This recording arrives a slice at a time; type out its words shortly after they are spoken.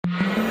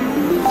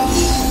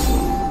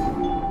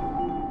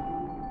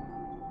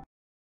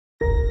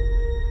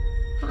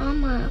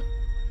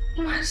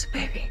Where's the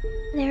baby?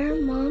 They're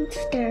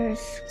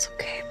monsters. It's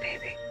okay,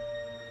 baby.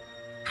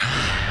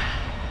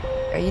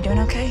 Are you doing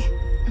okay?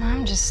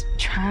 I'm just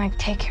trying to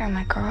take care of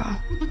my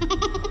girl.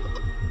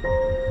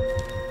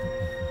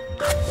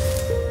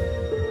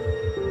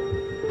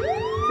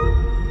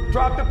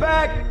 Drop the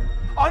bag!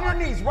 On your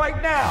knees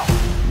right now!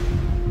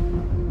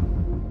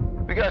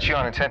 We got you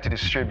on intent to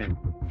distribute.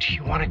 Do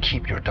you want to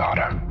keep your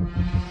daughter?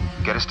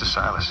 Get us to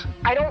Silas.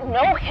 I don't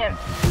know him.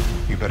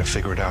 You better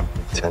figure it out.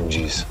 10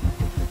 G's.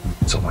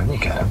 So when you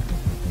get him,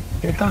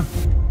 you're done.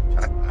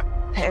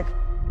 Hey,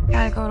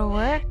 gotta go to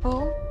work,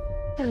 boo.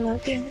 I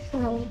love you. I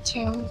love you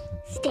too.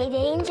 Stay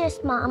dangerous,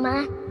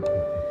 Mama.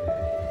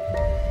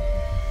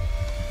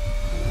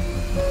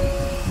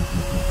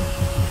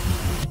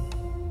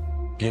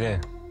 Get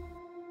in.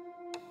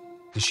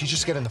 Did she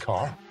just get in the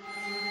car?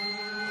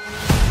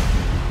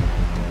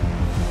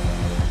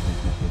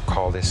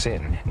 Call this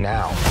in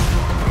now.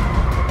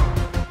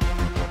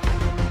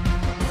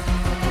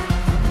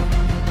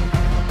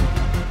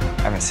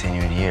 I haven't seen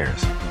you in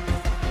years.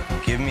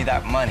 Give me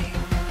that money.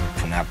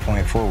 From that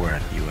point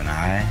forward, you and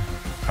I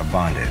are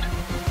bonded.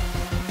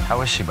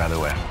 How is she, by the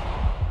way?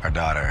 Our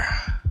daughter.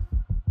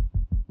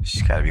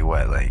 She's got to be,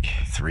 what, like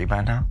 3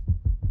 by now?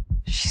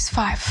 She's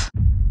 5.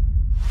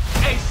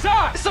 Hey,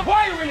 son! There's a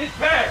wire in his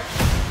bag!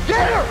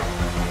 Get her!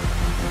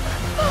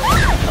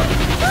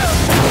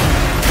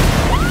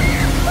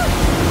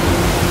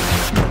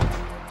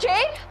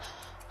 Jane?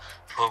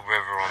 Put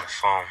River on the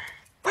phone.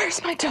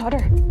 Where's my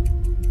daughter?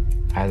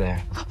 Hi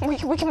there. We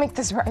can make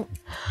this right.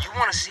 You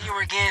want to see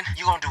her again?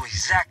 You're going to do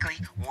exactly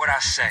what I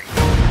say.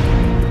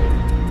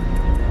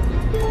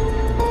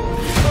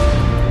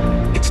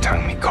 It's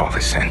time we call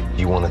this in.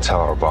 You want to tell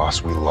our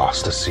boss we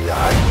lost a CI?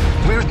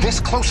 We're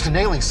this close to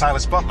nailing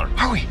Silas Butler.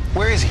 Are we?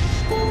 Where is he?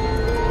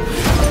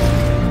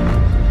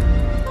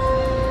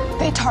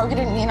 They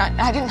targeted me and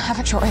I didn't have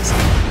a choice.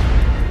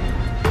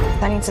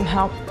 I need some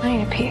help. I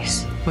need a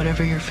piece.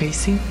 Whatever you're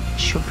facing,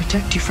 she'll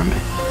protect you from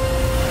it.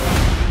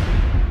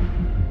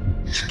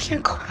 You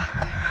can't go out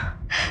there.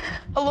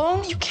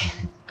 Alone, you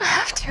can't. I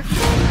have to.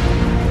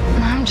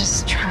 I'm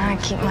just trying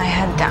to keep my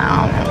head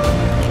down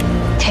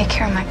and take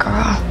care of my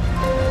girl.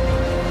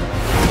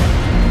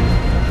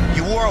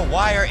 You wore a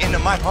wire into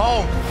my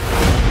home.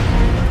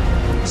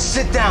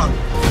 Sit down.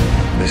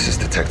 This is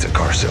Detective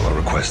Carcillo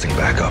requesting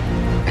backup.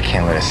 I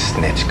can't let a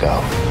snitch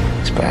go.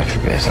 It's bad for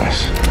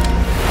business.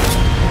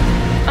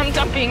 I'm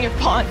done being your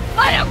pawn.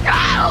 Let him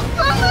go!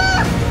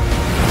 Mama!